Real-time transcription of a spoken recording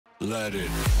Let it.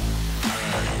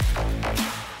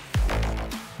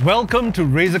 Welcome to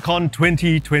RazerCon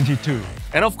 2022.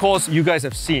 And of course, you guys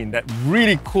have seen that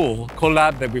really cool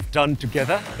collab that we've done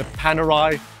together, the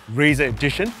Panerai Razer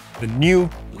Edition. The new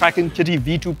Kraken Kitty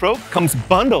V2 Pro comes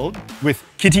bundled with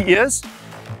kitty ears,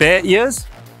 bear ears,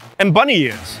 and bunny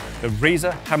ears. The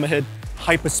Razer Hammerhead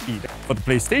Hyperspeed for the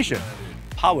PlayStation,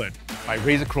 powered by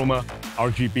Razer Chroma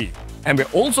RGB. And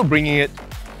we're also bringing it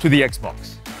to the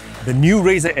Xbox. The new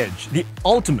Razer Edge, the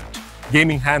ultimate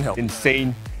gaming handheld,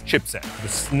 insane chipset, the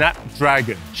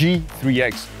Snapdragon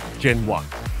G3X Gen 1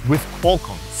 with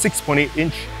Qualcomm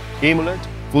 6.8-inch AMOLED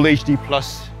Full HD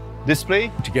Plus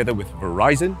display, together with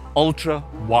Verizon Ultra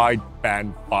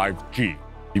Wideband 5G.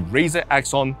 The Razer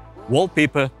Axon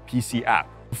Wallpaper PC app,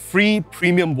 free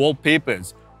premium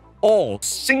wallpapers, all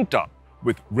synced up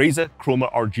with Razer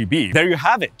Chroma RGB. There you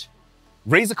have it,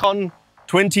 RazerCon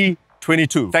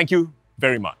 2022. Thank you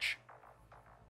very much.